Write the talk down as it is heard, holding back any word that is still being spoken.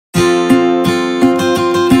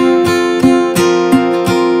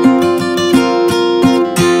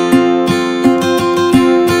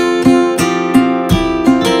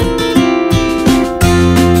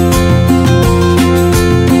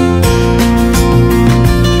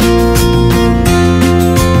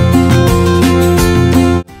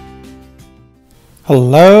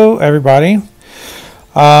Hello everybody.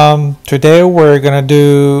 Today we're gonna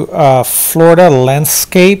do Florida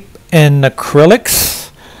landscape in acrylics.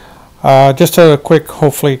 Just a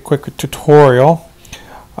hopefully quick tutorial.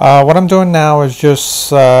 What I'm doing now is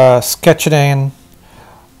just sketching in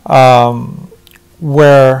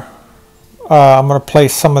where I'm gonna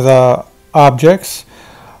place some of the objects.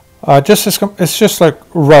 It's just like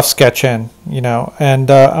rough sketching, and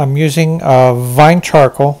I'm using Vine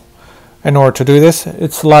charcoal. In order to do this,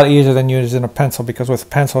 it's a lot easier than using a pencil, because with a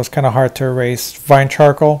pencil it's kind of hard to erase. Vine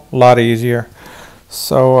charcoal, a lot easier.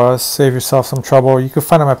 So save yourself some trouble. You can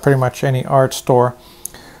find them at pretty much any art store.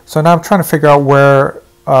 So now I'm trying to figure out where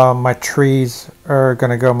my trees are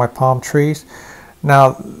going to go, my palm trees.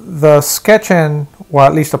 Now the sketching, well,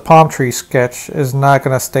 at least the palm tree sketch, is not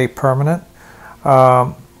going to stay permanent.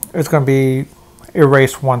 It's going to be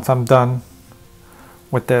erased once I'm done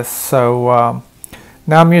with this. So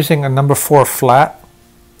now I'm using a number 4 flat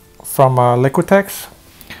from Liquitex.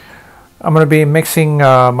 I'm going to be mixing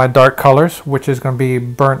my dark colors, which is going to be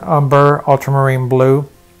burnt umber, ultramarine blue,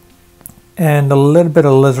 and a little bit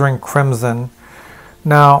of alizarin crimson.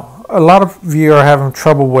 Now, a lot of you are having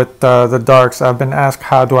trouble with the darks. I've been asked,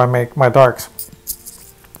 how do I make my darks?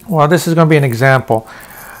 Well, this is going to be an example.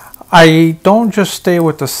 I don't just stay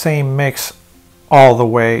with the same mix all the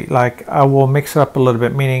way. Like, I will mix it up a little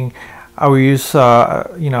bit, meaning I will use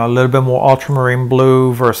a little bit more ultramarine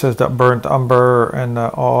blue versus the burnt umber and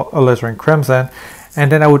alizarin crimson,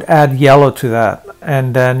 and then I would add yellow to that,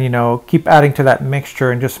 and then keep adding to that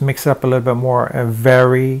mixture and just mix it up a little bit more and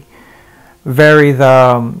vary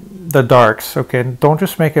the darks. Okay, don't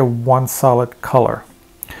just make it one solid color.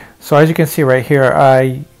 So as you can see right here,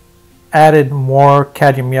 I added more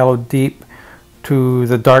cadmium yellow deep to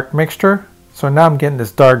the dark mixture, so now I'm getting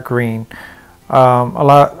this dark green. A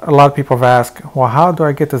lot of people have asked, well, how do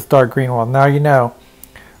I get this dark green? Well, now you know.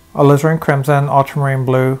 Alizarin crimson, ultramarine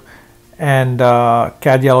blue, and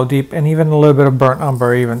cad yellow deep, and even a little bit of burnt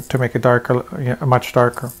umber, even to make it darker, much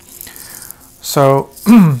darker. So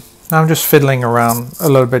now I'm just fiddling around a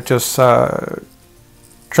little bit, just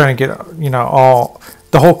trying to get all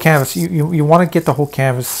the whole canvas. You want to get the whole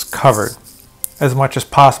canvas covered as much as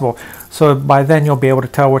possible, so by then you'll be able to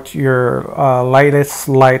tell what your lightest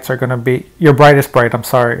lights are going to be, your brightest bright, I'm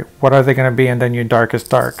sorry, what are they going to be, and then your darkest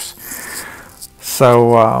darks.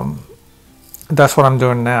 So that's what I'm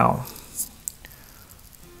doing now.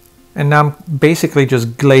 And now I'm basically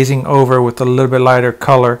just glazing over with a little bit lighter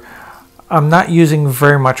color. I'm not using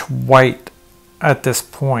very much white at this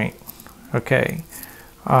point. Okay,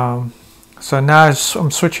 so now I'm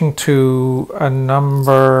switching to a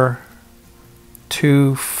number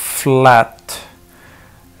 2 flat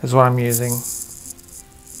is what I'm using.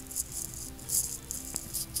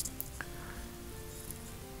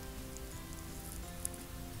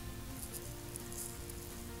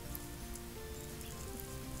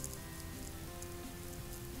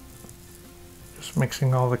 Just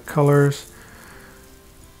mixing all the colors.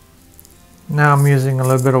 Now I'm using a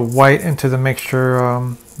little bit of white into the mixture,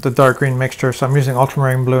 the dark green mixture. So I'm using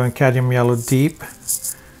ultramarine blue and cadmium yellow deep.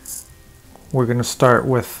 We're going to start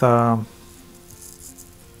with some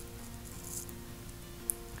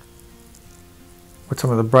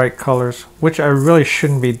of the bright colors, which I really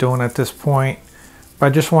shouldn't be doing at this point, but I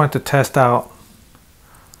just wanted to test out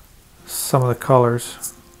some of the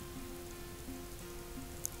colors.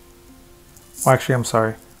 Well, actually, I'm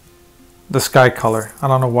sorry, the sky color. I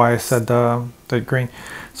don't know why I said the green.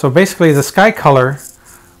 So basically the sky color,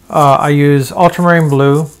 I use ultramarine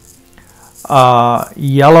blue,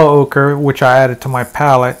 yellow ochre, which I added to my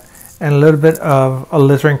palette, and a little bit of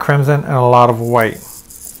alizarin crimson and a lot of white.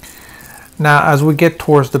 Now as we get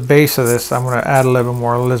towards the base of this, I'm going to add a little bit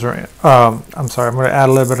more alizarin, I'm going to add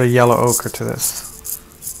a little bit of yellow ochre to this.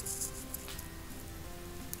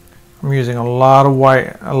 I'm using a lot of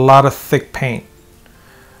white, a lot of thick paint,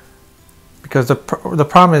 because the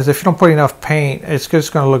problem is if you don't put enough paint, it's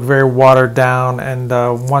just going to look very watered down, and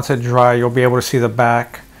once it dries, you'll be able to see the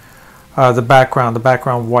background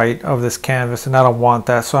white of this canvas, and I don't want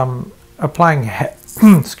that. So I'm applying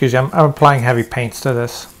excuse me, I'm applying heavy paints to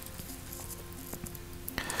this.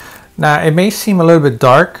 Now it may seem a little bit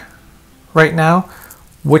dark right now,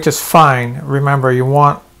 which is fine. Remember, you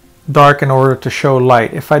want dark in order to show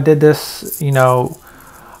light. If I did this,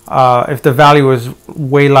 if the value was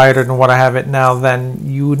way lighter than what I have it now, then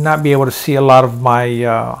you would not be able to see a lot of my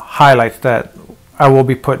highlights that I will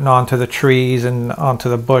be putting onto the trees and onto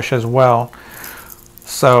the bush as well.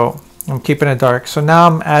 So I'm keeping it dark. So now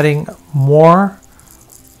I'm adding more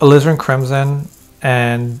alizarin crimson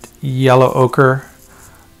and yellow ochre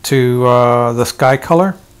to the sky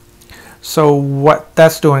color. So what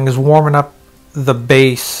that's doing is warming up the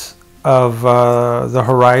base of the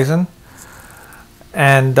horizon,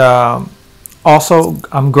 and also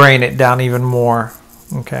I'm graying it down even more.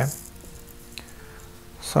 Okay,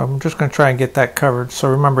 so I'm just going to try and get that covered. So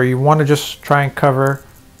remember, you want to just try and cover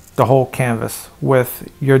the whole canvas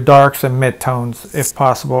with your darks and midtones if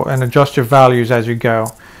possible, and adjust your values as you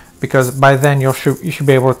go, because by then you should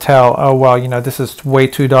be able to tell, oh well, you know, this is way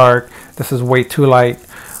too dark, this is way too light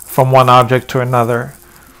from one object to another.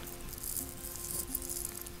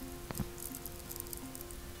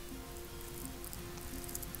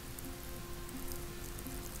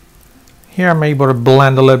 Here I'm able to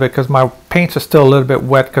blend a little bit because my paints are still a little bit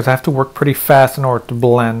wet, because I have to work pretty fast in order to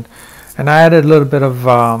blend. And I added a little bit of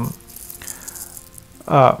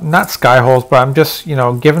not sky holes, but I'm just, you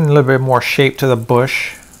know, giving a little bit more shape to the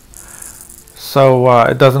bush, so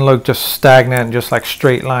it doesn't look just stagnant and just like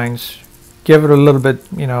straight lines. Give it a little bit,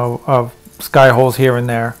 you know, of sky holes here and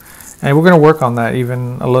there, and we're going to work on that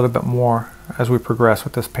even a little bit more as we progress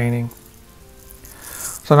with this painting.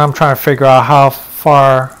 So now I'm trying to figure out how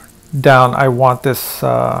far down I want this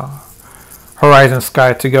horizon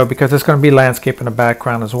sky to go, because there's going to be landscape in the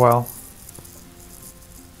background as well.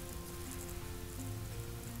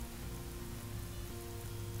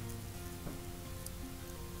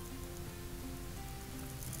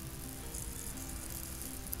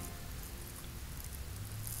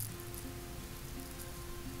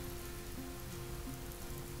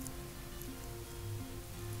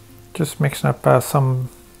 Just mixing up some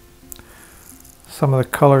of the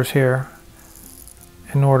colors here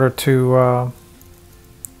in order to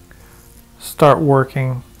start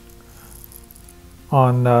working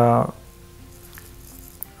on how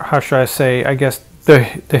should I say, I guess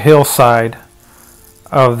the hillside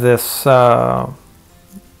of this I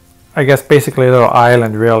guess basically a little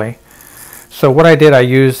island really. So what I did, I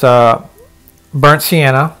used burnt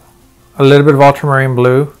sienna, a little bit of ultramarine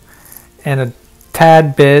blue, and a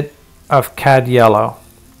tad bit of cad yellow.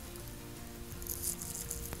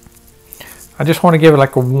 I just want to give it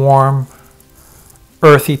like a warm,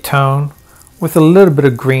 earthy tone with a little bit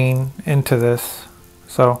of green into this.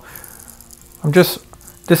 So this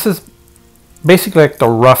is basically like the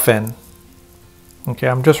rough in. Okay,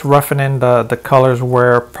 I'm just roughing in the colors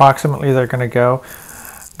where approximately they're going to go,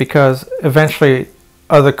 because eventually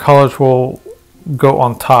other colors will go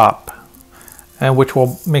on top, and which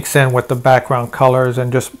will mix in with the background colors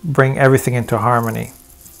and just bring everything into harmony.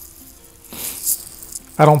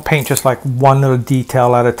 I don't paint just like one little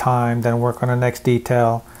detail at a time, then work on the next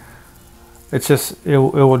detail. It's just, it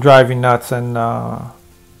will drive you nuts, and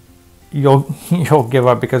you'll give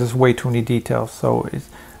up because it's way too many details. So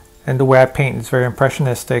and the way I paint is very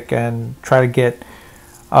impressionistic, and try to get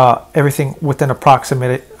everything within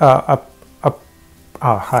approximate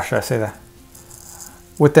how should I say that?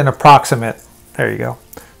 Within approximate. There you go.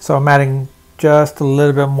 So I'm adding just a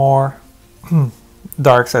little bit more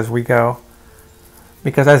darks as we go,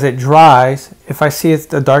 because as it dries, if I see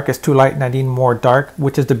the dark is too light and I need more dark,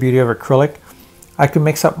 which is the beauty of acrylic, I can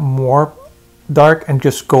mix up more dark and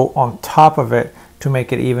just go on top of it to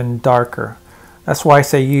make it even darker. That's why I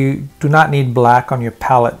say you do not need black on your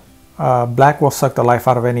palette. Black will suck the life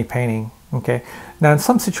out of any painting. Okay. Now in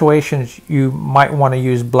some situations you might want to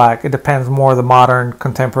use black. It depends more. The modern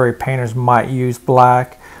contemporary painters might use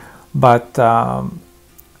black, but I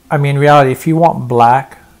mean, in reality, if you want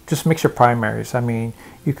black, just mix your primaries. I mean,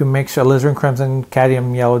 you can mix alizarin crimson,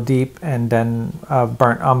 cadmium yellow deep, and then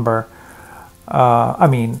burnt umber. I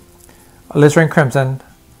mean, alizarin crimson,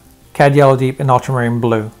 cad yellow deep, and ultramarine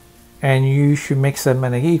blue, and you should mix them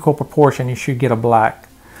in an equal proportion. You should get a black.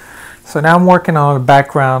 So now I'm working on a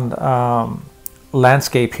background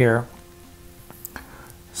landscape here.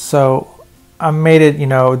 So I made it, you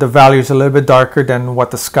know, the value is a little bit darker than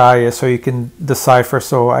what the sky is, so you can decipher.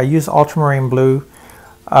 So I use ultramarine blue,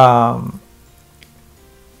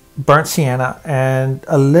 burnt sienna, and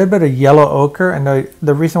a little bit of yellow ochre. And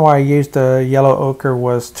the reason why I used the yellow ochre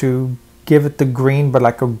was to give it the green, but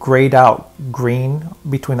like a grayed out green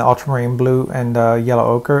between the ultramarine blue and the yellow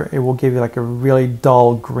ochre. It will give you like a really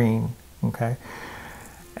dull green. Okay.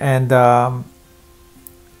 And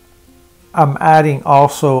I'm adding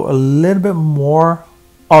also a little bit more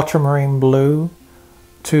ultramarine blue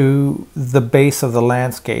to the base of the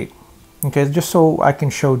landscape. Okay, just so I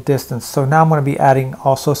can show distance. So now I'm going to be adding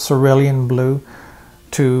also cerulean blue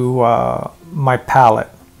to my palette.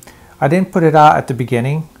 I didn't put it out at the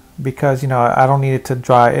beginning because, you know, I don't need it to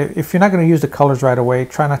dry. If you're not going to use the colors right away,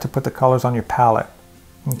 try not to put the colors on your palette.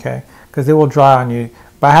 Okay, because they will dry on you.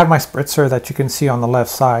 But I have my spritzer that you can see on the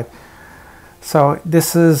left side. So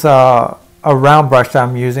this is a round brush that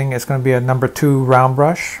I'm using. It's going to be a number 2 round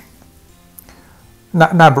brush.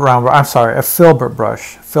 Not round brush, I'm sorry, a filbert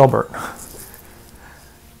brush. Filbert.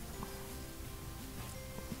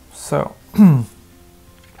 So I'm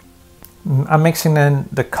mixing in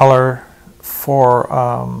the color for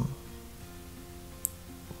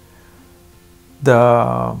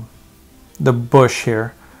the bush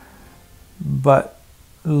here, but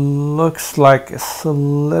looks like it's a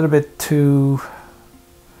little bit too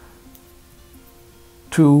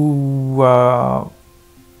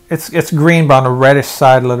it's green, but on the reddish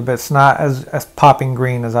side a little bit. It's not as popping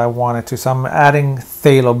green as I want it to. So I'm adding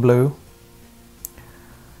phthalo blue,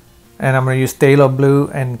 and I'm going to use phthalo blue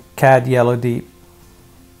and cad yellow deep,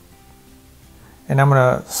 and I'm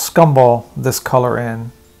going to scumball this color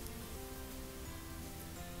in.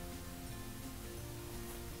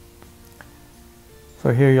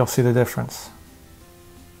 So here you'll see the difference.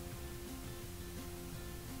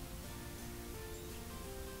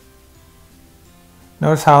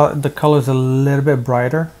 Notice how the color is a little bit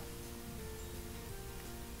brighter.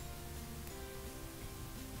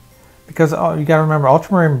 Because you got to remember,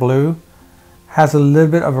 ultramarine blue has a little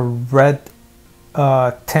bit of a red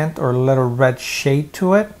tint or a little red shade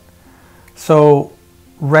to it. So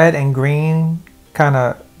red and green kind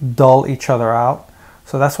of dull each other out.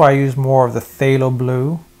 So that's why I use more of the phthalo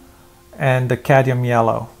blue and the cadmium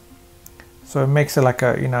yellow. So it makes it like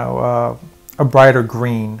a, you know, a brighter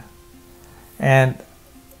green. And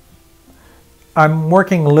I'm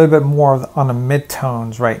working a little bit more on the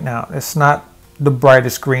mid-tones right now. It's not the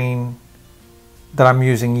brightest green that I'm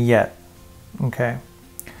using yet. Okay.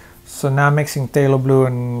 So now I'm mixing phthalo blue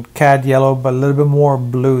and cad yellow, but a little bit more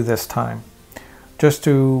blue this time, just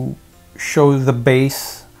to show the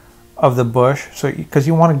base of the bush. So because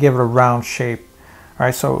you want to give it a round shape. All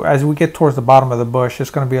right, so as we get towards the bottom of the bush, it's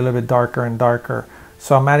going to be a little bit darker and darker.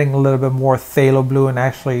 So I'm adding a little bit more phthalo blue and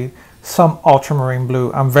actually some ultramarine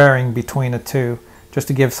blue. I'm varying between the two just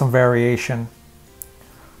to give some variation.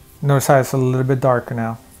 Notice how it's a little bit darker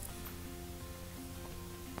now.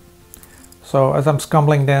 So as I'm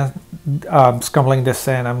scumbling this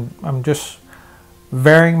in, I'm just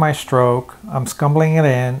varying my stroke. I'm scumbling it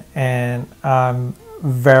in, and I'm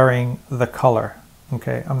varying the color.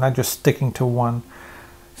 Okay, I'm not just sticking to one.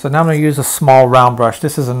 So now I'm going to use a small round brush.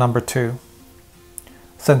 This is a number 2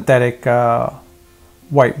 synthetic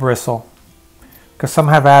white bristle, because some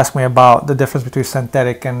have asked me about the difference between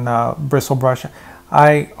synthetic and bristle brush.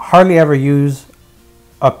 I hardly ever use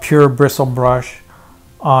a pure bristle brush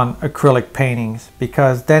on acrylic paintings,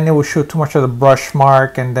 because then it will show too much of the brush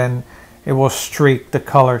mark and then it will streak the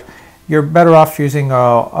color. You're better off using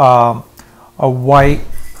a white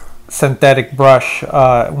synthetic brush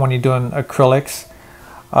when you're doing acrylics.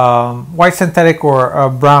 White synthetic or a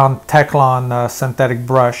brown Teflon synthetic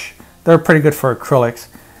brush, they're pretty good for acrylics.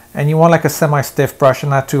 And you want like a semi-stiff brush and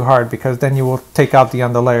not too hard, because then you will take out the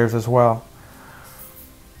underlayers as well.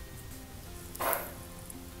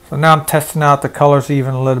 So now I'm testing out the colors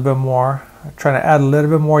even a little bit more. I'm trying to add a little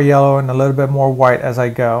bit more yellow and a little bit more white as I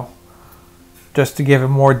go, just to give it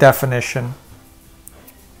more definition.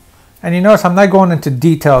 And you notice I'm not going into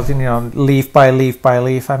details, you know, leaf by leaf by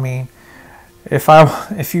leaf. I mean,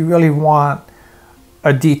 if you really want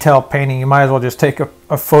a detailed painting, you might as well just take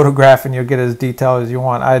a photograph and you'll get as detailed as you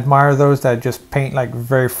want. I admire those that just paint like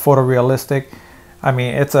very photorealistic. I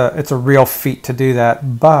mean, it's a real feat to do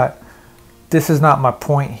that, but this is not my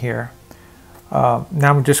point here. Now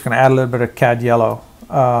I'm just going to add a little bit of cad yellow.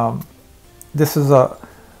 This is a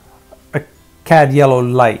cad yellow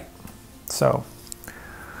light, so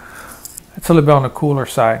it's a little bit on the cooler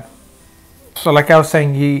side. So like I was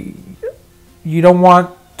saying, you don't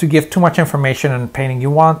want to give too much information in painting. You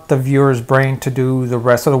want the viewer's brain to do the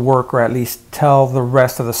rest of the work, or at least tell the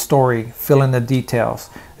rest of the story, fill in the details.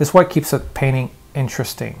 This is what keeps a painting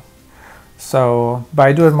interesting. So, but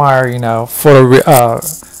I do admire, you know,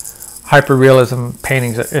 hyper-realism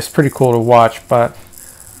paintings. It's pretty cool to watch, but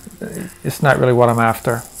it's not really what I'm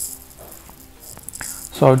after.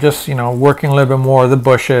 So just, you know, working a little bit more of the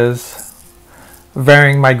bushes,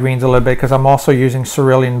 varying my greens a little bit, because I'm also using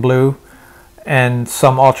cerulean blue and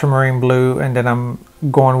some ultramarine blue, and then I'm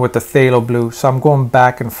going with the phthalo blue. So I'm going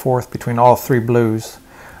back and forth between all 3 blues.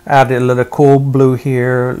 Added a little cool blue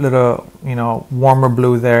here, a little, you know, warmer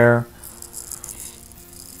blue there.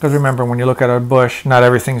 Because remember, when you look at a bush, not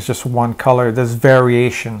everything's just one color. There's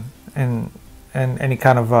variation in any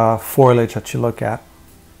kind of foliage that you look at.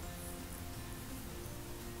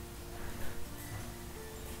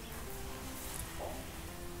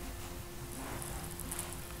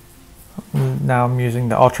 Now I'm using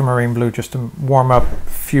the ultramarine blue just to warm up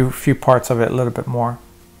a few parts of it a little bit more.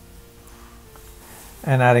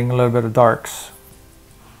 and adding a little bit of darks.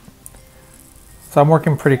 So I'm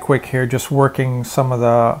working pretty quick here, just working some of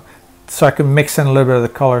the, so I can mix in a little bit of the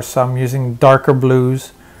colors. So I'm using darker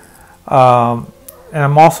blues, and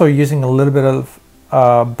I'm also using a little bit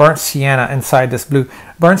of burnt sienna inside this blue.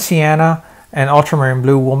 Burnt sienna and ultramarine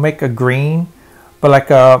blue will make a green, but like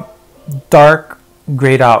a dark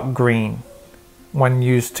grayed out green when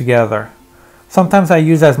used together. Sometimes I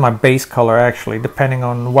use as my base color, actually, depending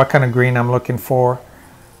on what kind of green I'm looking for,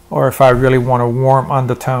 or if I really want a warm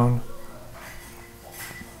undertone.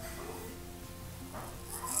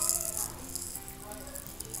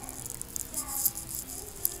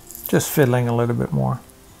 Just fiddling a little bit more.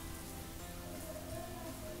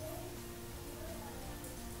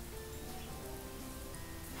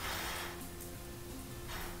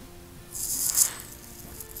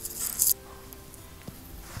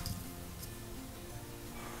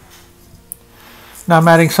 Now I'm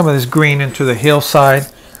adding some of this green into the hillside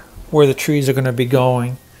where the trees are going to be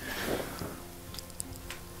going.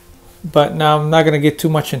 But now I'm not going to get too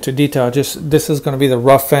much into detail. Just this is going to be the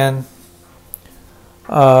rough end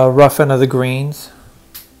of the greens.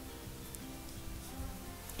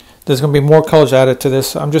 There's going to be more colors added to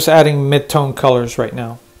this. I'm just adding mid-tone colors right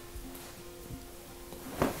now.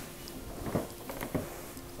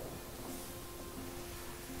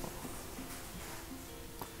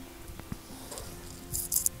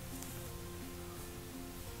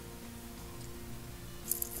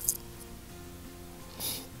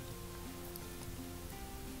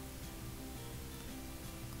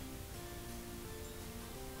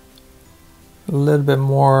 A little bit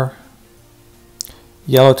more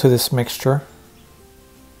yellow to this mixture.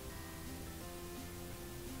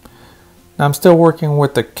 Now I'm still working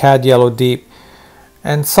with the cad yellow deep,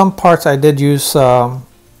 and some parts I did use the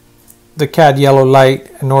cad yellow light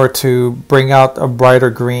in order to bring out a brighter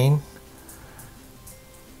green,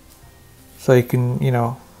 so you can, you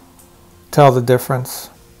know, tell the difference,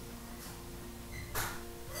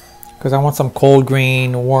 because I want some cold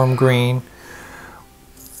green, warm green.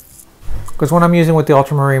 Because when I'm using with the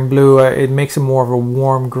ultramarine blue, it makes it more of a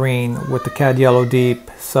warm green with the cad yellow deep.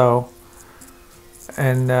 So,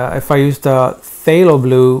 and if I use the phthalo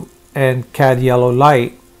blue and cad yellow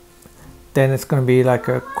light, then it's going to be like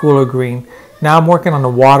a cooler green. Now I'm working on the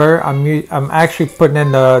water. I'm actually putting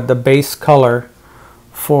in the base color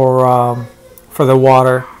for the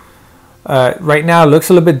water. Right now it looks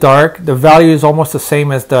a little bit dark. The value is almost the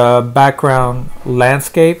same as the background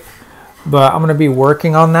landscape, but I'm going to be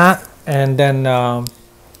working on that and then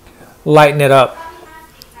lighten it up,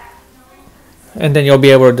 and then you'll be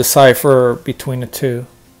able to decipher between the two.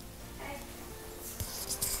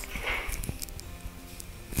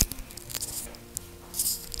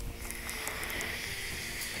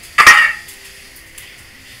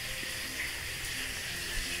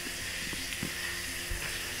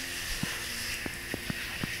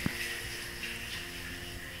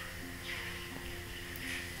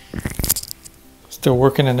 Still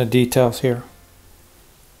working in the details here.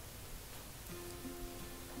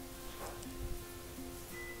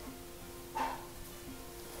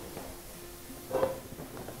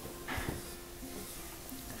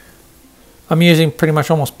 I'm using pretty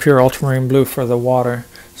much almost pure ultramarine blue for the water.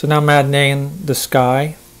 So now I'm adding in the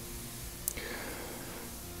sky.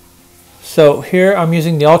 So here I'm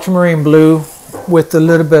using the ultramarine blue with a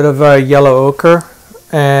little bit of yellow ochre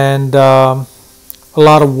and a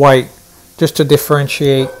lot of white, just to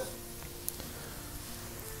differentiate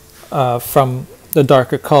from the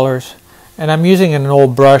darker colors. And I'm using an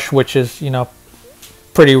old brush, which is, you know,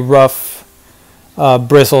 pretty rough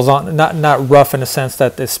bristles on, not rough in the sense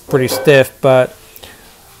that it's pretty stiff, but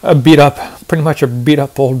a pretty much a beat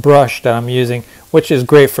up old brush that I'm using, which is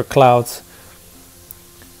great for clouds.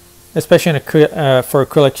 Especially for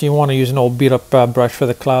acrylic, you want to use an old beat up brush for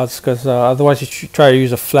the clouds, because otherwise you should try to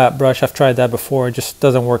use a flat brush. I've tried that before, it just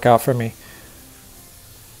doesn't work out for me.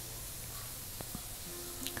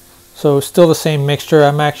 So still the same mixture.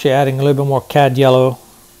 I'm actually adding a little bit more cad yellow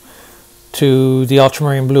to the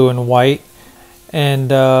ultramarine blue and white,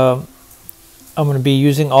 and I'm going to be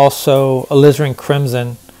using also alizarin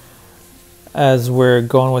crimson as we're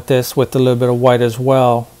going with this, with a little bit of white as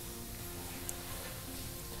well.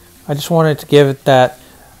 I just wanted to give it that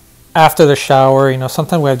after the shower, you know,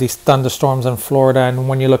 sometimes we have these thunderstorms in Florida, and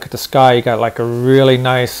when you look at the sky, you got like a really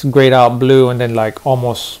nice grayed out blue and then like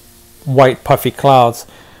almost white puffy clouds.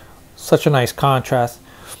 Such a nice contrast,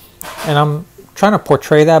 and I'm trying to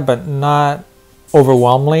portray that, but not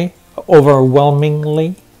overwhelmingly,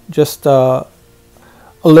 just a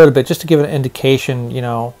little bit, just to give it an indication, you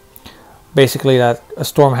know, basically that a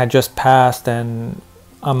storm had just passed and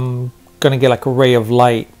I'm going to get like a ray of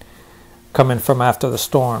light coming from after the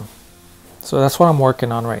storm. So that's what I'm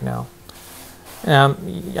working on right now.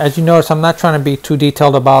 As you notice, I'm not trying to be too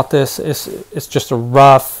detailed about this. It's just a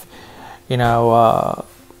rough, you know,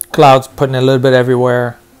 clouds putting a little bit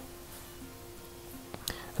everywhere.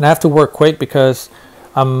 And I have to work quick because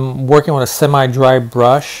I'm working with a semi-dry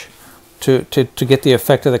brush to get the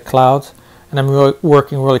effect of the clouds. And I'm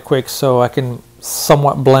working really quick so I can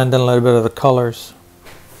somewhat blend in a little bit of the colors.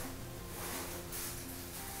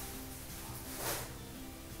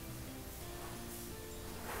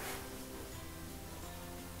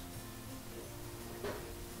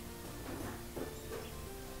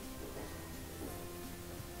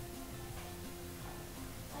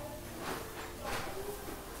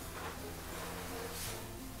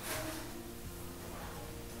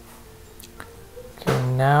 Okay,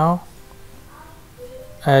 now,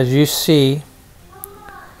 as you see,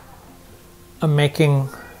 I'm making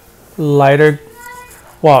lighter,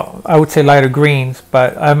 well, I would say lighter greens,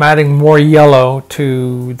 but I'm adding more yellow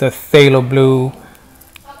to the phthalo blue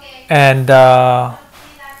and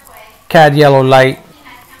cad yellow light.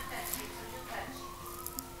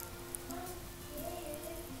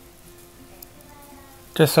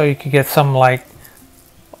 Just so you can get some like,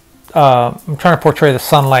 I'm trying to portray the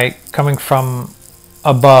sunlight coming from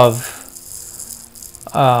above.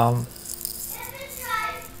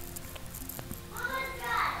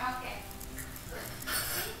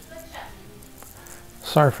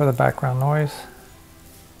 Sorry for the background noise.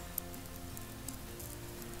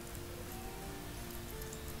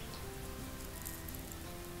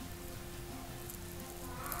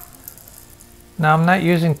 Now I'm not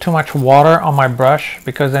using too much water on my brush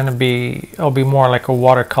because then it'll be more like a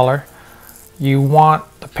watercolor. You want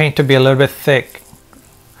the paint to be a little bit thick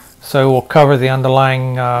so it will cover the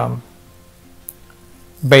underlying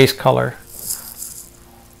base color.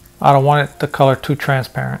 I don't want the color too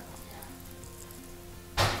transparent.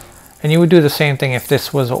 And you would do the same thing if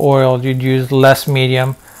this was oiled. You'd use less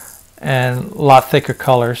medium and a lot thicker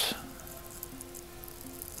colors.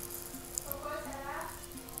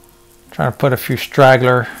 Trying to put a few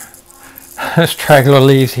straggler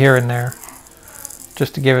leaves here and there,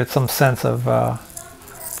 just to give it some sense of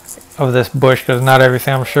this bush, because not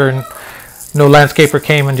everything, I'm sure no landscaper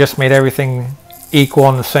came and just made everything equal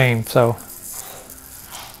and the same. So,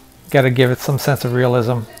 got to give it some sense of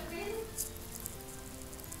realism.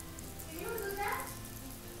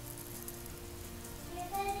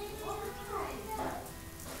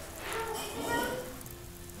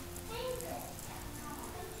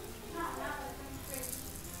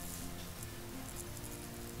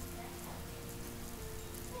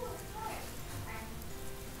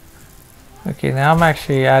 Okay, now I'm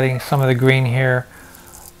actually adding some of the green here,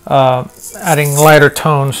 adding lighter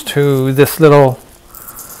tones to this little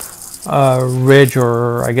ridge,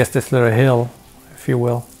 or I guess this little hill, if you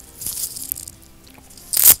will.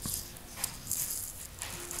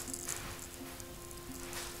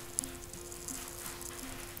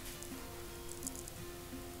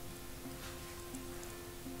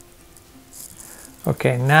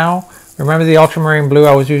 Okay, now remember the ultramarine blue?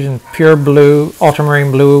 I was using pure blue,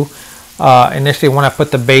 ultramarine blue initially when I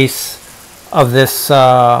put the base of this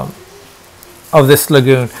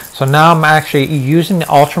lagoon. So now I'm actually using the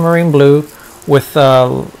ultramarine blue with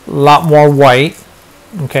a lot more white.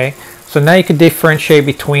 Okay, so now you can differentiate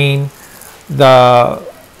between the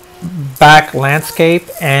back landscape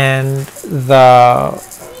and the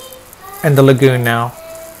lagoon. Now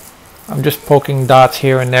I'm just poking dots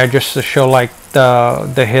here and there just to show like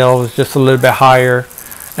the hill is just a little bit higher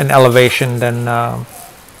in elevation than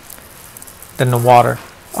the water.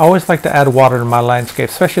 I always like to add water to my landscape,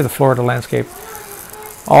 especially the Florida landscape.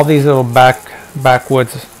 All these little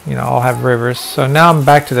backwoods, you know, all have rivers. So now I'm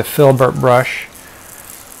back to the filbert brush,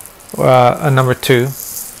 number 2.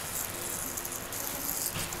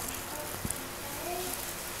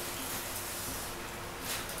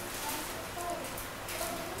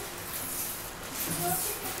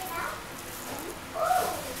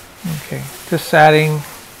 Okay, just adding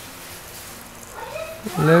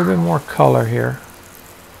a little bit more color here.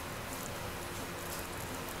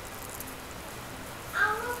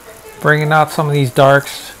 Bringing out some of these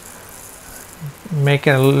darks,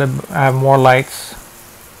 making have more lights.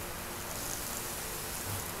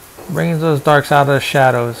 Bringing those darks out of the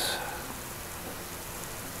shadows.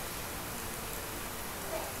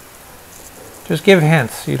 Just give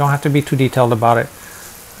hints. You don't have to be too detailed about it.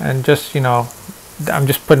 And just, you know, I'm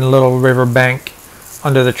just putting a little river bank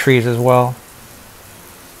under the trees as well.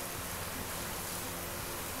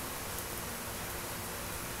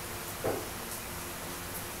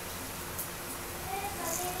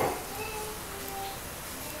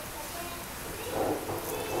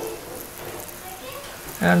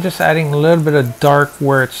 And I'm just adding a little bit of dark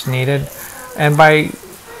where it's needed. And by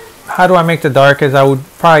how do I make the dark is I would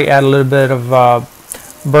probably add a little bit of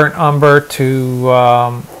burnt umber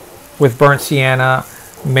to with burnt sienna,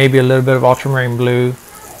 maybe a little bit of ultramarine blue,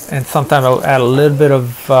 and sometimes I'll add a little bit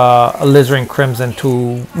of alizarin crimson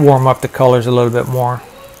to warm up the colors a little bit more.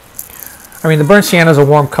 I mean, the burnt sienna is a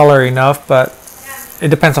warm color enough, but it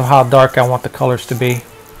depends on how dark I want the colors to be.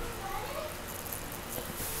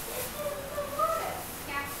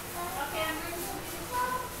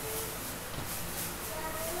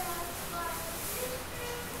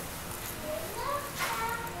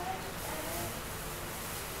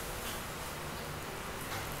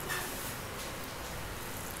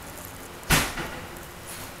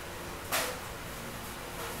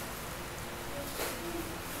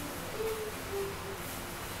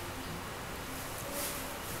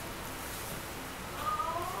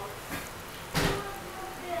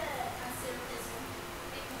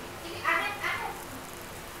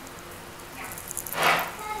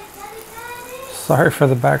 Sorry for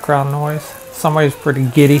the background noise. Somebody's pretty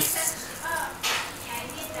giddy.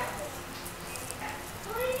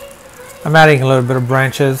 I'm adding a little bit of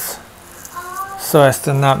branches so as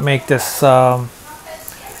to not make this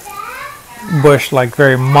bush like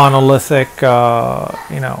very monolithic,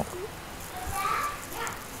 you know.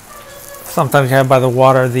 Sometimes you have by the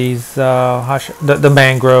water these the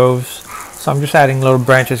mangroves. So I'm just adding little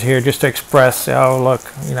branches here just to express, oh look,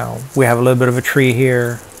 you know, we have a little bit of a tree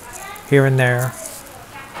here and there.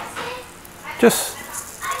 Just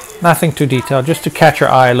nothing too detailed, just to catch your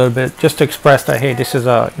eye a little bit, just to express that, hey, this is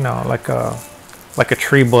a, you know, like a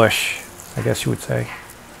tree bush, I guess you would say.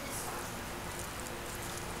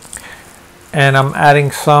 And I'm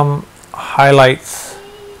adding some highlights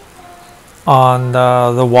on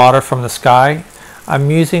the water from the sky.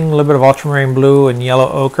 I'm using a little bit of ultramarine blue and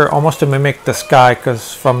yellow ochre almost to mimic the sky,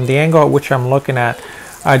 because from the angle at which I'm looking at,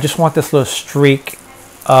 I just want this little streak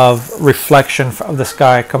of reflection of the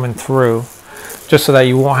sky coming through, just so that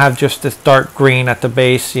you won't have just this dark green at the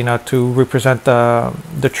base, you know, to represent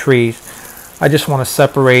the trees. I just want to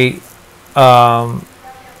separate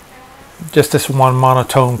just this one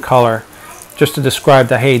monotone color, just to describe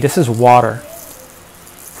that, hey, this is water.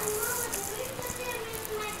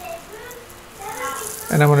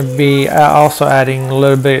 And I'm going to be also adding a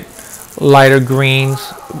little bit lighter greens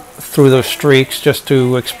through those streaks, just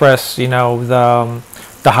to express, you know,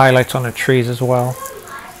 the highlights on the trees as well.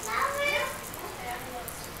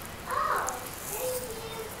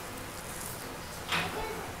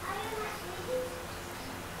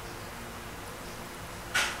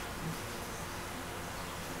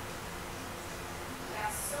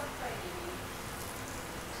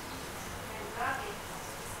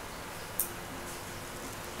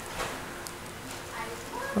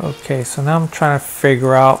 Okay, so now I'm trying to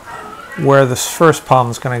figure out where this first palm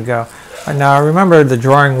is going to go. And now I remember the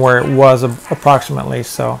drawing where it was approximately,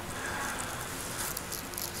 so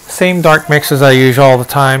same dark mix as I use all the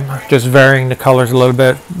time, just varying the colors a little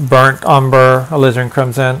bit. Burnt umber, alizarin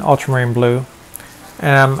crimson, ultramarine blue,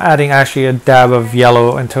 and I'm adding actually a dab of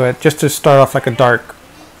yellow into it, just to start off like a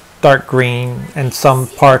dark green, and some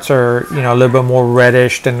parts are, you know, a little bit more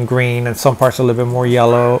reddish than green, and some parts are a little bit more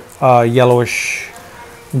yellow, yellowish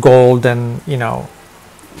gold, and, you know,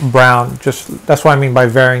 brown. Just that's what I mean by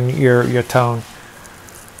varying your tone,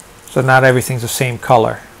 so not everything's the same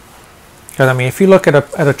color. Because I mean, if you look at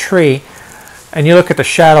a tree and you look at the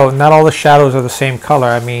shadow, not all the shadows are the same color.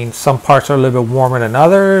 I mean, some parts are a little bit warmer than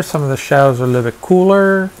others, some of the shadows are a little bit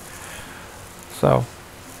cooler. So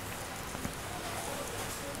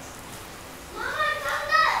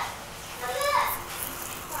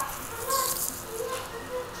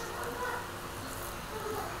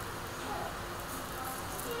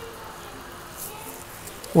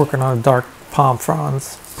working on a dark palm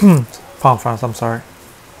fronds. Palm fronds, I'm sorry.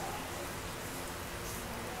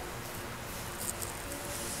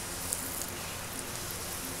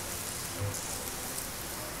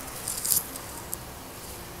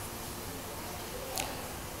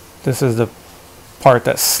 This is the part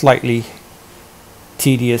that's slightly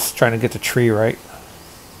tedious, trying to get the tree right.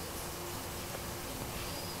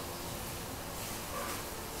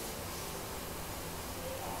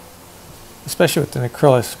 Especially with an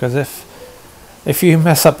acrylics, because if you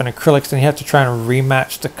mess up an acrylics, then you have to try and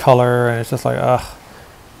rematch the color, and it's just like, ugh.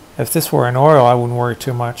 If this were an oil, I wouldn't worry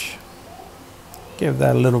too much. Give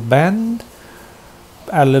that a little bend,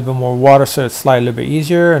 add a little bit more water so it's slide a little bit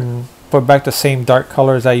easier, and put back the same dark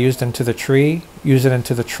colors I used into the tree, use it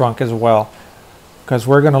into the trunk as well, because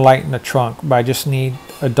we're going to lighten the trunk, but I just need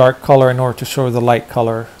a dark color in order to show the light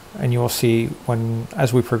color, and you will see when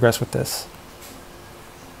as we progress with this.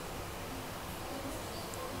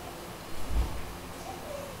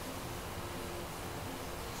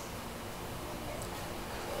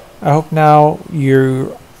 I hope now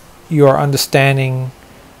you are understanding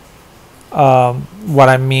what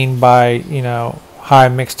I mean by, you know, how I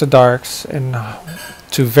mix the darks and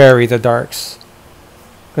to vary the darks,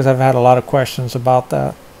 because I've had a lot of questions about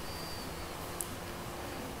that.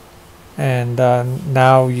 And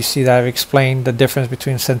now you see that I've explained the difference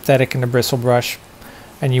between synthetic and the bristle brush.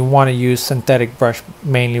 And you want to use synthetic brush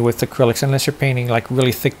mainly with acrylics, unless you're painting like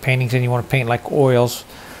really thick paintings and you want to paint like oils,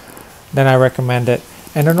 then I recommend it.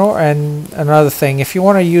 And another thing, if you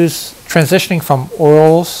want to use transitioning from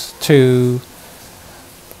oils to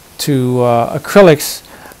acrylics,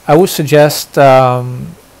 I would suggest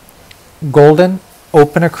golden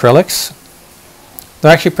open acrylics.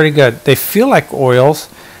 They're actually pretty good. They feel like oils,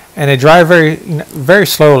 and they dry very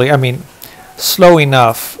slowly. I mean, slow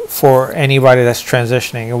enough for anybody that's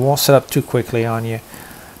transitioning. It won't set up too quickly on you,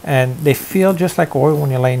 and they feel just like oil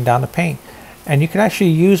when you're laying down the paint. And you can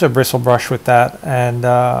actually use a bristle brush with that and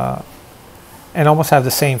almost have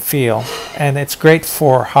the same feel. And it's great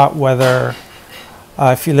for hot weather.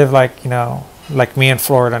 If you live like, you know, like me in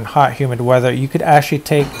Florida in hot humid weather, you could actually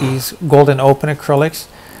take these golden open acrylics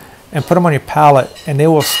and put them on your palette, and they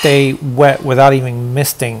will stay wet without even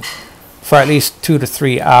misting for at least 2 to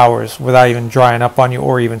 3 hours without even drying up on you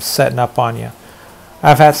or even setting up on you.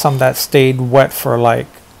 I've had some that stayed wet for like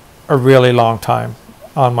a really long time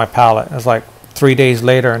on my palette. It's like 3 days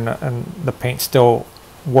later, and the paint's still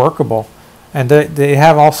workable. And they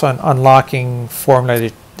have also an unlocking formula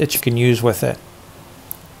that you can use with it.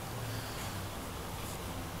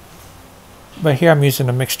 But here I'm using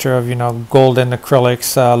a mixture of, you know, golden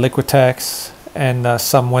acrylics, Liquitex, and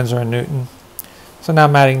some Winsor & Newton. So now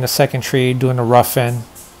I'm adding the second tree, doing a rough in.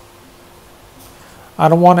 I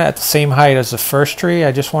don't want it at the same height as the first tree.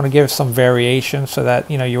 I just want to give some variation so that,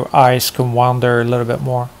 you know, your eyes can wander a little bit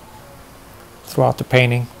more throughout the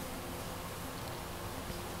painting.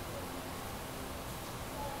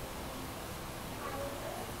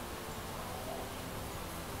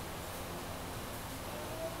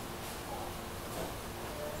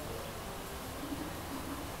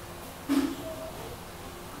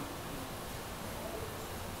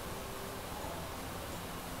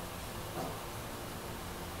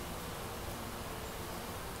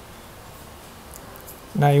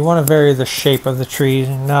 Now you want to vary the shape of the trees.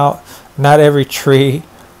 Now, not every tree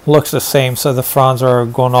looks the same, so the fronds are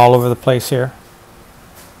going all over the place here.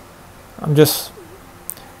 I'm just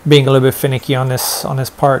being a little bit finicky on this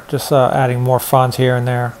part, just adding more fronds here and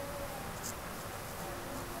there.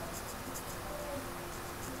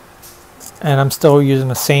 And I'm still using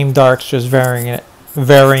the same darks, just varying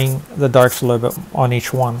the darks a little bit on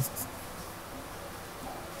each one.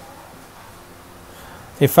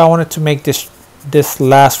 If I wanted to make this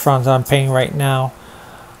last front I'm painting right now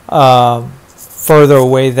further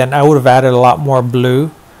away, then I would have added a lot more blue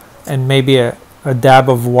and maybe a dab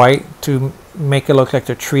of white to make it look like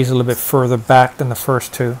the tree's a little bit further back than the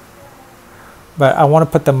first two. But I want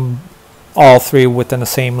to put them all three within the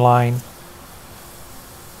same line.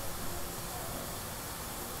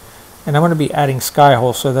 And I'm going to be adding sky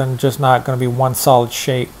holes, so then just not going to be one solid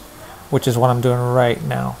shape, which is what I'm doing right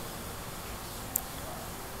now.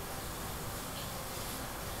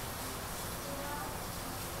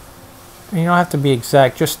 And you don't have to be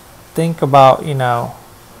exact, just think about, you know,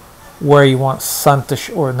 where you want sun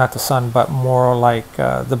to or not the sun, but more like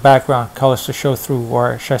the background colors to show through,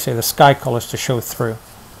 or should I say the sky colors to show through.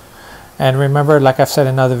 And remember, like I've said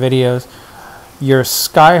in other videos, your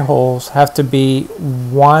sky holes have to be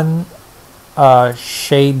one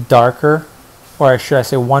shade darker, or should I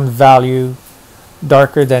say one value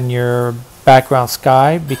darker than your background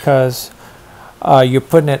sky, because you're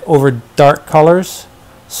putting it over dark colors,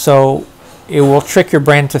 so it will trick your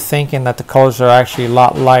brain to thinking that the colors are actually a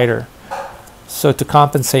lot lighter. So to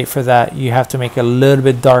compensate for that, you have to make it a little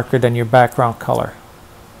bit darker than your background color.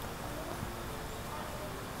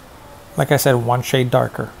 Like I said, one shade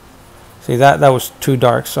darker. See, that was too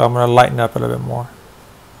dark, so I'm going to lighten up a little bit more.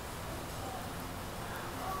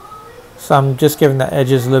 So I'm just giving the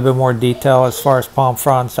edges a little bit more detail as far as palm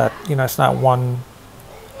fronds, that, you know, it's not one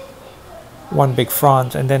big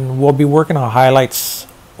frond. And then we'll be working on highlights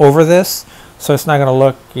over this, so it's not going to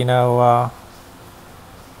look, you know,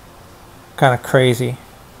 kind of crazy.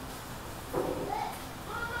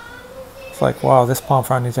 It's like, wow, this palm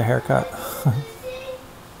frond needs a haircut.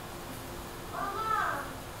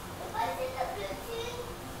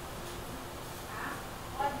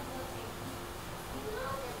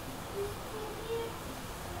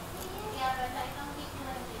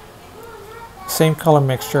 Same color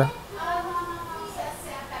mixture.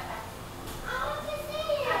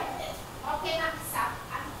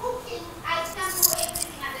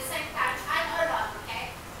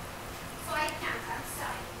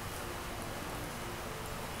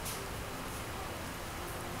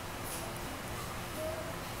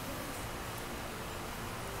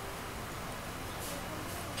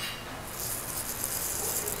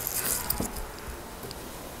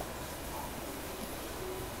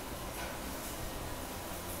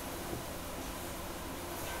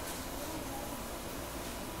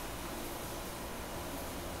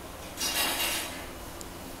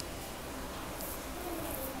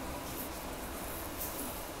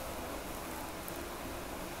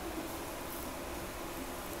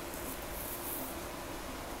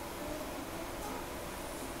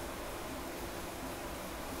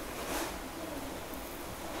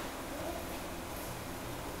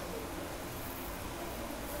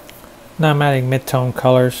 Now I'm adding mid-tone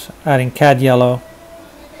colors, adding cad yellow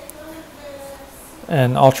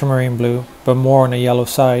and ultramarine blue, but more on the yellow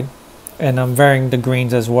side. And I'm varying the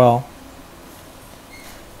greens as well.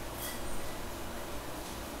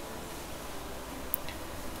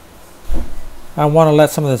 I want to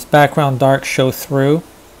let some of this background dark show through,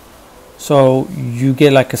 so you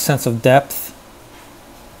get like a sense of depth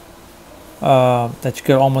that you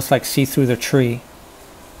could almost like see through the tree.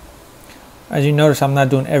 As you notice, I'm not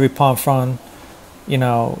doing every palm frond, you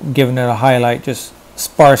know, giving it a highlight, just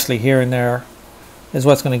sparsely here and there is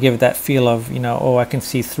what's going to give it that feel of, you know, oh, I can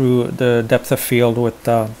see through the depth of field with,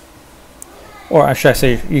 or should I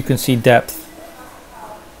say, you can see depth.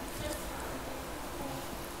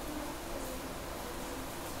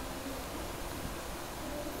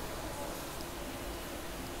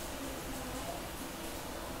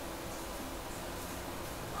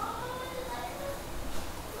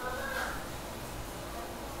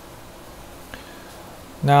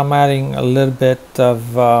 Now I'm adding a little bit of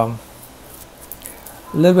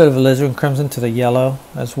alizarin crimson to the yellow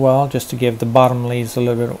as well, just to give the bottom leaves a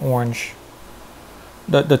little bit of orange,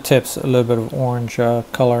 the tips a little bit of orange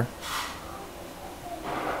color,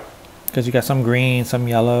 because you got some green, some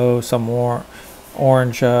yellow, some more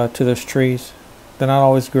orange to those trees. They're not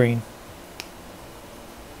always green.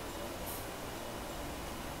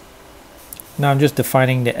 Now I'm just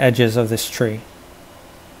defining the edges of this tree.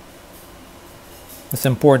 It's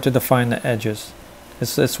important to define the edges.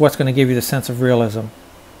 It's what's going to give you the sense of realism.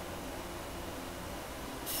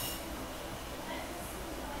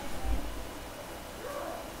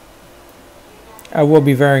 I will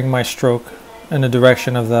be varying my stroke in the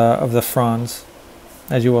direction of the fronds,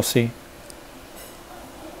 as you will see.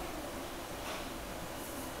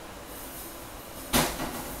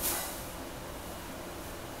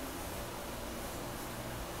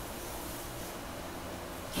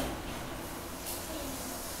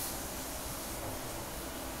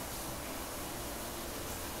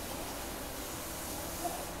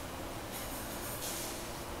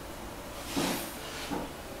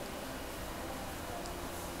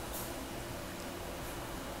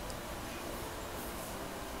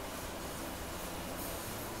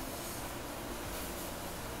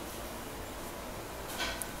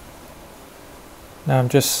 Now I'm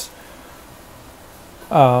just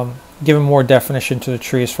giving more definition to the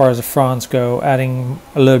tree as far as the fronds go, adding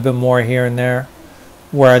a little bit more here and there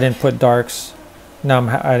where I didn't put darks. Now I'm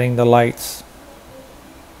adding the lights.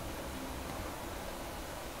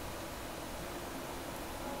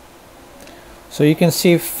 So you can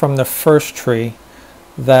see from the first tree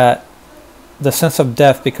that the sense of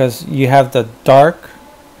depth, because you have the dark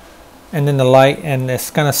and then the light, and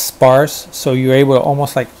it's kind of sparse, so you're able to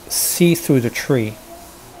almost like see through the tree.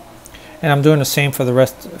 And I'm doing the same for the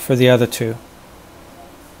rest, for the other two.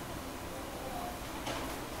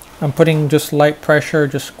 I'm putting just light pressure,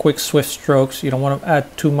 just quick swift strokes. You don't want to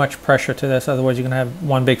add too much pressure to this, otherwise you're going to have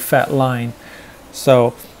one big fat line.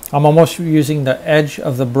 So I'm almost using the edge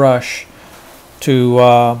of the brush to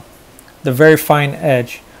the very fine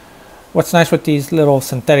edge. What's nice with these little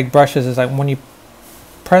synthetic brushes is like when you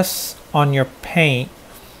press on your paint,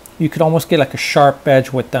 you could almost get like a sharp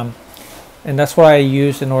edge with them, and that's what I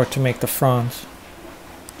use in order to make the fronds.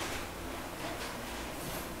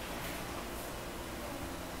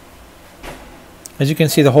 As you can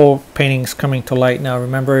see, the whole painting's coming to light now.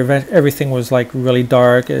 Remember, everything was like really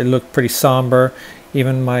dark. It looked pretty somber.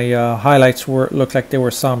 Even my highlights looked like they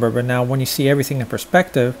were somber. But now when you see everything in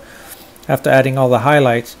perspective, after adding all the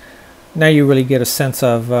highlights, now you really get a sense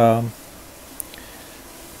of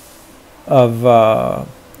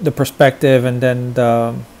the perspective, and then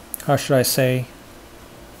the, how should I say,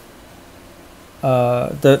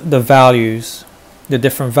 the values, the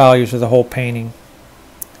different values of the whole painting,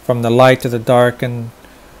 from the light to the dark, and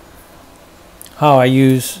how I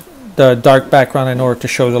use the dark background in order to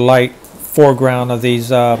show the light foreground of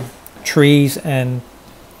these trees and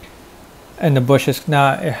the bushes.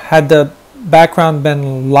 Now, had the background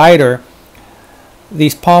been lighter,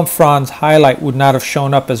 these palm fronds highlight would not have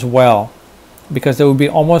shown up as well, because they would be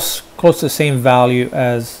almost close to the same value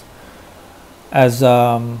as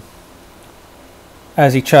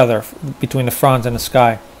each other between the fronds and the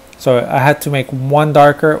sky. So I had to make one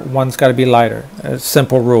darker, one's got to be lighter. A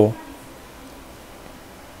simple rule.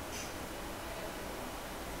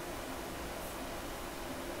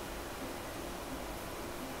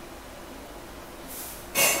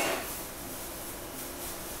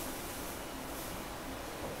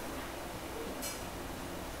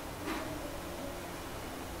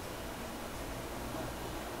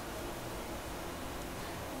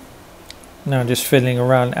 Now just fiddling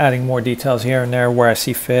around, adding more details here and there where I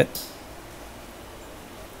see fit.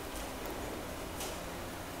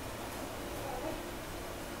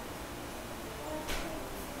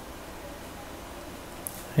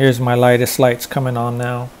 Here's my lightest lights coming on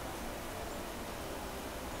now.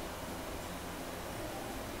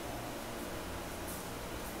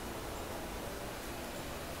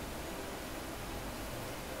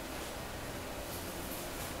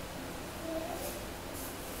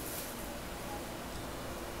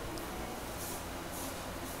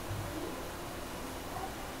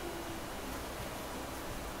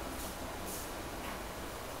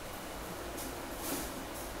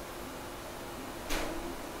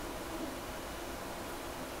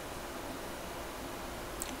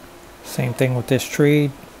 Same thing with this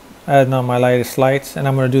tree, adding on my lightest lights, and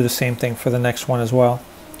I'm going to do the same thing for the next one as well.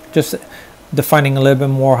 Just defining a little bit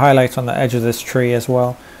more highlights on the edge of this tree as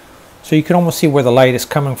well. So you can almost see where the light is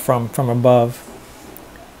coming from above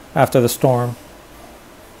after the storm.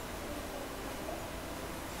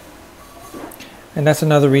 And that's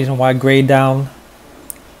another reason why I grade down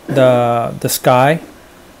the sky,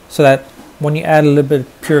 so that when you add a little bit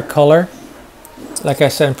of pure color, like I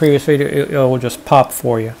said in previous video, it will just pop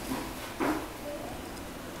for you.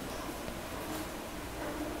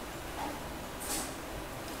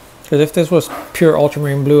 Because if this was pure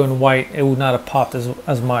ultramarine blue and white, it would not have popped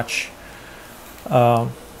as much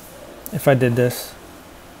if I did this.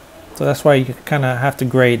 So that's why you kind of have to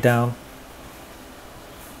grade down.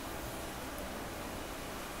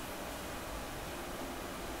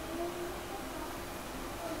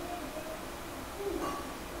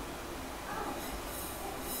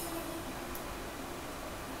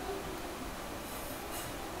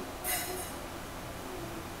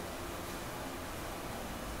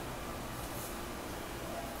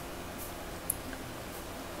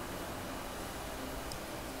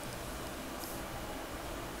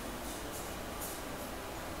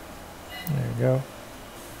 There you go.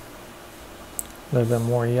 A little bit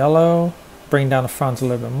more yellow. Bring down the fronts a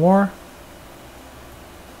little bit more.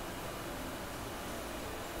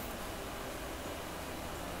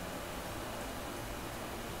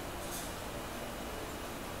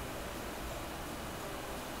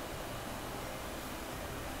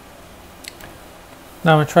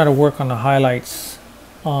 Now I'm going to try to work on the highlights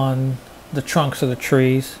on the trunks of the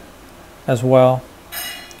trees as well.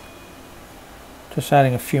 Just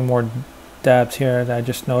adding a few more dabs here that I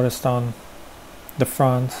just noticed on the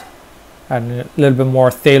fronds. Adding a little bit more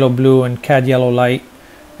phthalo blue and cad yellow light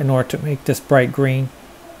in order to make this bright green.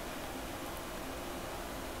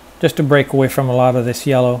 Just to break away from a lot of this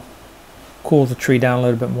yellow. Cool the tree down a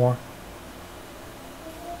little bit more.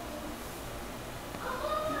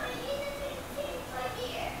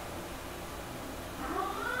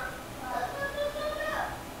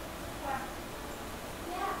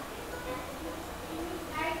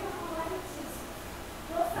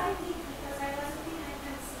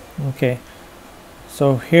 Okay,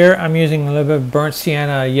 so here I'm using a little bit of burnt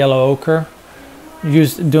sienna yellow ochre,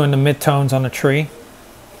 doing the midtones on the tree.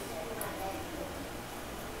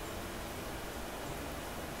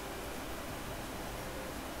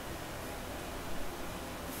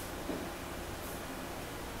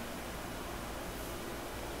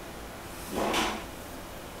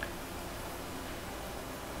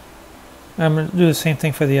 I'm going to do the same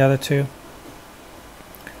thing for the other two.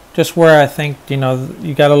 Just where I think, you know,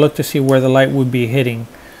 you got to look to see where the light would be hitting.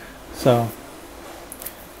 So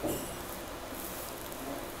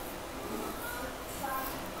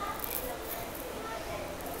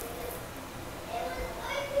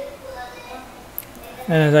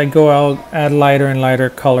and as I go, I'll add lighter and lighter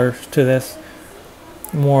colors to this,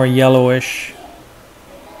 more yellowish,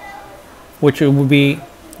 which it would be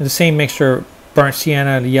the same mixture, burnt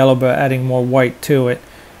sienna and yellow, but adding more white to it.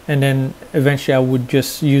 And then eventually I would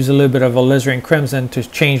just use a little bit of alizarin crimson to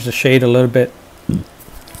change the shade a little bit.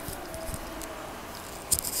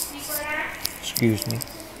 Excuse me.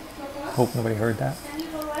 Hope nobody heard that.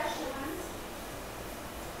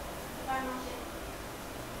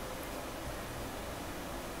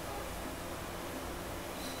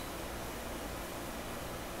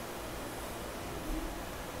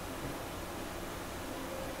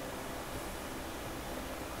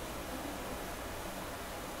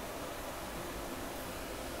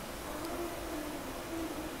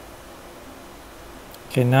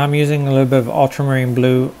 Okay, now I'm using a little bit of ultramarine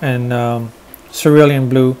blue and cerulean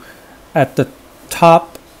blue at the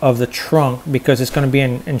top of the trunk because it's going to be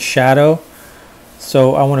in shadow.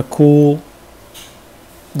 So I want to cool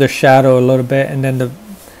the shadow a little bit, and then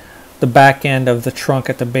the back end of the trunk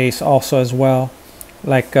at the base also as well.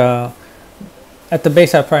 Like at the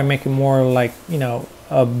base I'd probably make it more like, you know,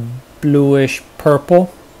 a bluish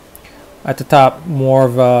purple. At the top more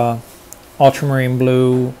of a ultramarine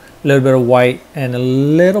blue, a little bit of white, and a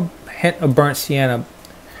little hint of burnt sienna,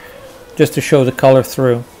 just to show the color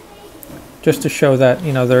through, just to show that,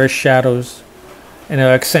 you know, there is shadows, and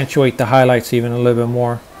it'll accentuate the highlights even a little bit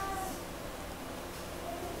more.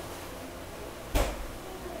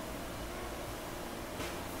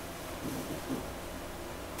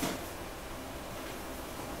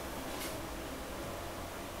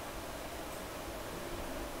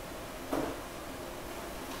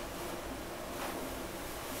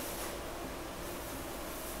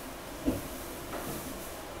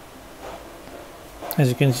 As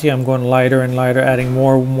you can see, I'm going lighter and lighter, adding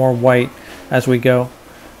more and more white as we go.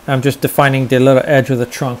 I'm just defining the little edge of the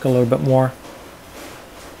trunk a little bit more.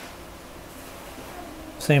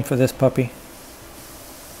 Same for this puppy.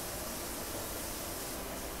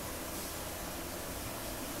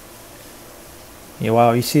 Yeah,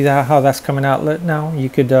 wow, you see that, how that's coming out lit now? You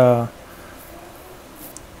could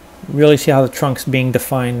really see how the trunk's being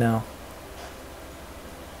defined now.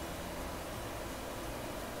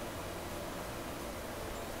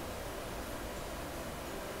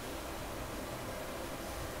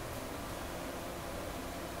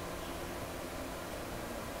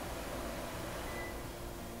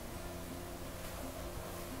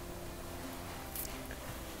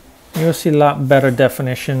 You'll see a lot better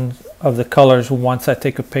definition of the colors once I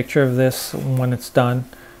take a picture of this when it's done,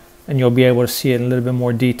 and you'll be able to see it in a little bit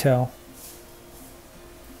more detail.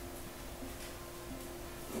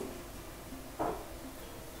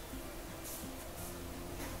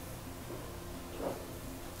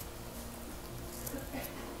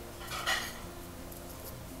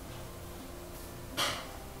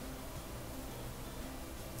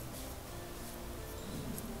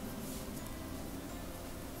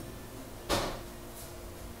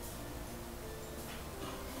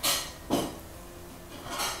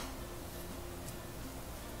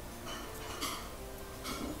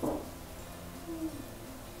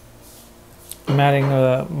 I'm adding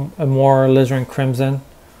a more alizarin crimson,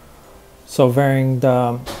 so varying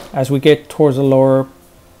the, as we get towards the lower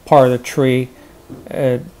part of the tree,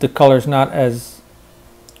 the color is not as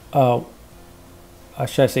should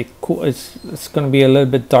I say cool, it's going to be a little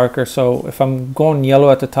bit darker. So if I'm going yellow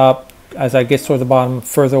at the top, as I get towards the bottom,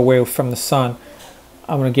 further away from the sun,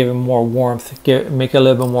 I'm going to give it more warmth, make it a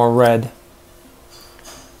little bit more red.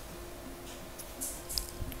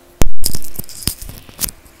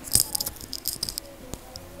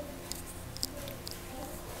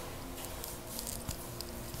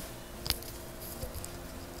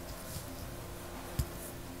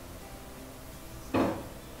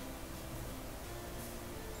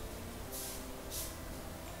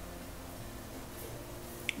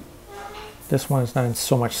 This one is not in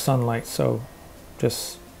so much sunlight, so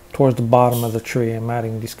just towards the bottom of the tree I'm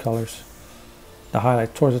adding these colors. The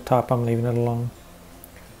highlight towards the top I'm leaving it alone.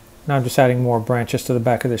 Now I'm just adding more branches to the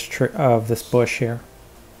back of this tree, of this bush here.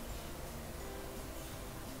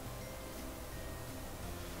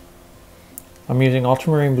 I'm using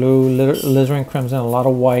ultramarine blue, alizarin crimson, a lot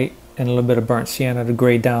of white, and a little bit of burnt sienna to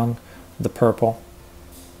gray down the purple.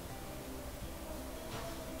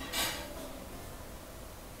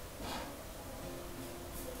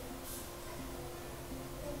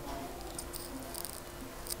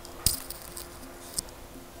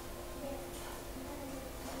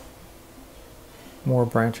 More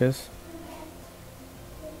branches.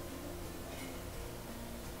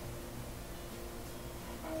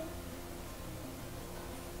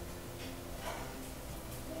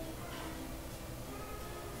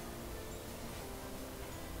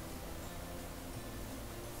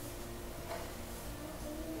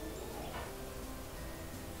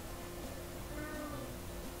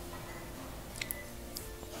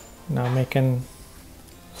 Now making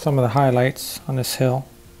some of the highlights on this hill.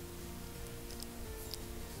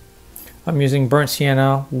 I'm using burnt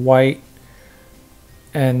sienna, white,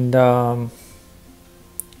 and a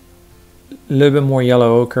little bit more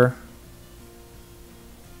yellow ochre.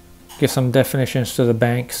 Give some definitions to the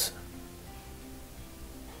banks.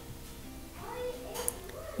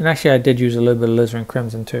 And actually I did use a little bit of alizarin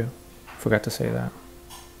crimson too. Forgot to say that.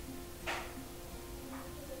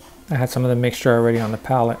 I had some of the mixture already on the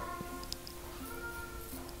palette.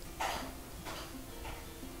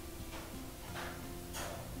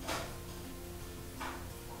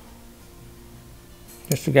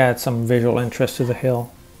 Just to add some visual interest to the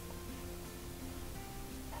hill.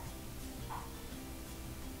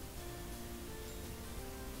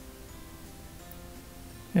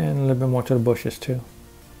 And a little bit more to the bushes too.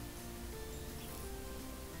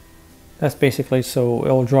 That's basically so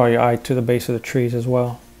it'll draw your eye to the base of the trees as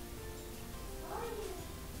well.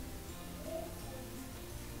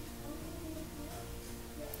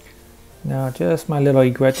 Now just my little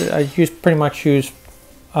egret. I pretty much use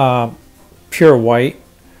pure white,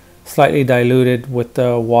 slightly diluted with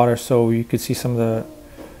the water, so you could see some of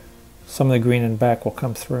the green in the back will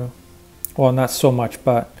come through. Well, not so much,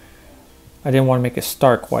 but I didn't want to make it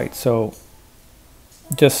stark white, so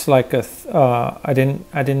just like I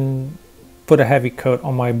didn't put a heavy coat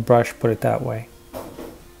on my brush, put it that way.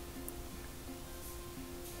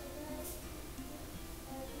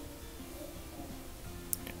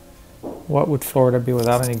 What would Florida be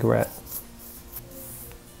without any grit?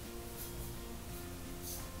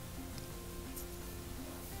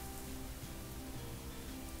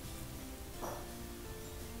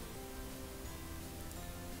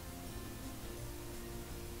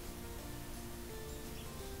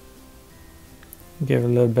 Give a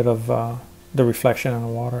little bit of the reflection in the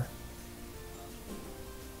water.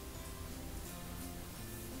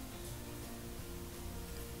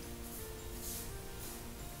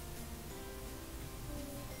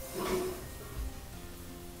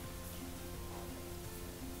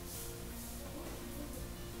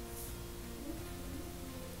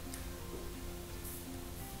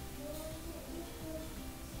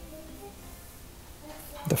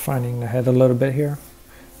 Defining the head a little bit here.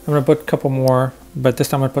 I'm going to put a couple more, but this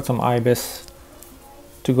time I'm going to put some ibis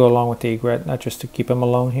to go along with the egret, not just to keep him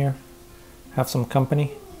alone here. Have some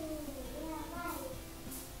company.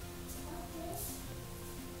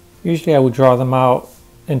 Usually I would draw them out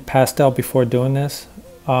in pastel before doing this,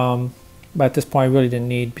 but at this point I really didn't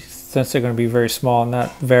need, since they're going to be very small,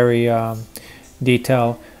 not very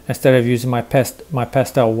detailed. Instead of using my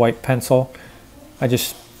pastel white pencil, I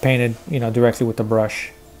just painted, directly with the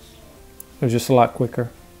brush. It was just a lot quicker.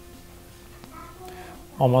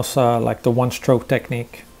 Almost like the one-stroke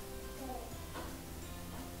technique.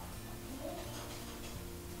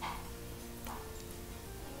 I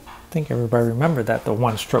think everybody remembered that, the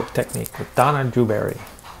one-stroke technique with Donna Gebahi.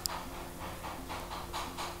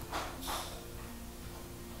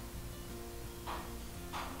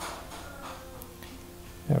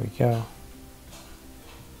 There we go.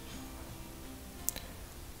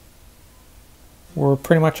 We're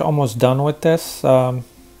pretty much almost done with this.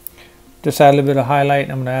 Just add a little bit of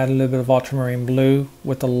highlight. I'm going to add a little bit of ultramarine blue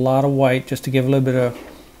with a lot of white, just to give a little bit of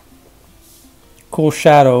cool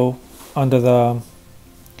shadow under the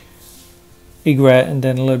egret, and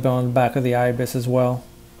then a little bit on the back of the ibis as well,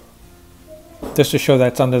 just to show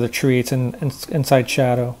that's under the tree. It's inside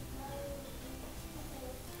shadow.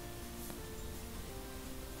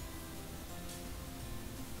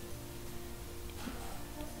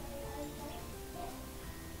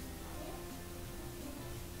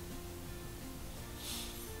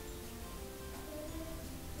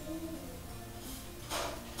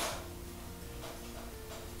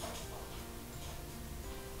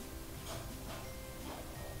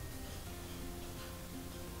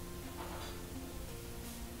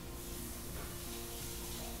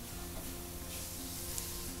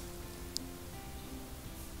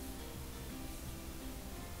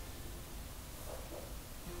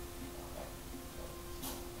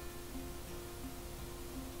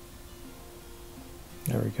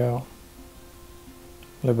 There we go.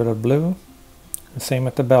 A little bit of blue. The same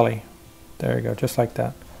with the belly. There you go, just like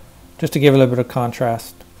that. Just to give a little bit of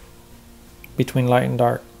contrast between light and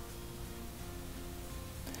dark.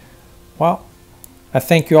 Well, I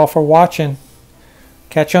thank you all for watching.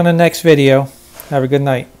 Catch you on the next video. Have a good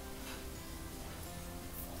night.